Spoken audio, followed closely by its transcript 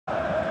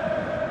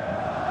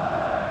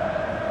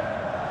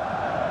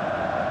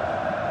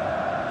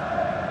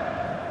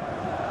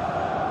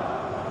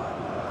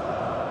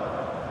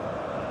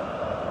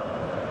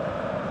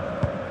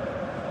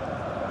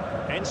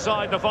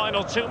inside the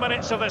final 2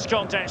 minutes of this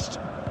contest.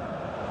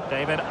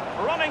 David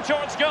running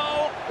towards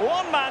goal.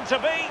 One man to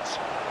beat.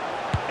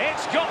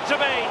 It's got to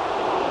be.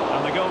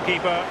 And the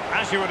goalkeeper,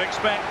 as you would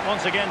expect,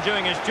 once again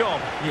doing his job.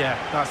 Yeah,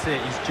 that's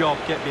it, his job.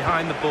 Get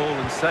behind the ball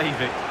and save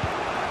it.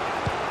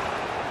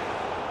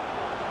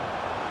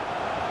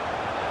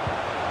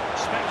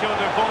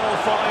 Speculative ball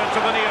fired to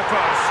the near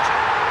post.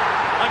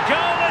 A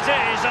goal it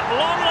is, at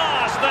long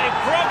last. They've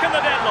broken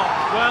the deadlock.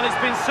 Well,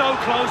 it's been so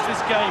close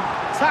this game.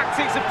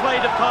 Tactics have played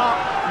a part.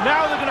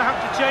 Now they're going to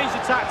have to change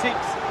the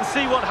tactics and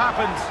see what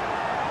happens.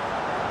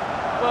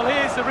 Well,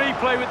 here's the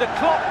replay with the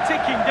clock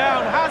ticking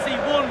down. Has he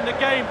won the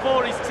game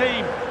for his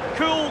team?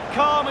 Cool,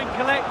 calm and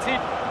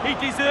collected. He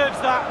deserves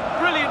that.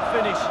 Brilliant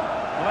finish.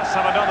 Let's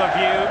have another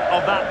view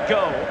of that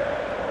goal.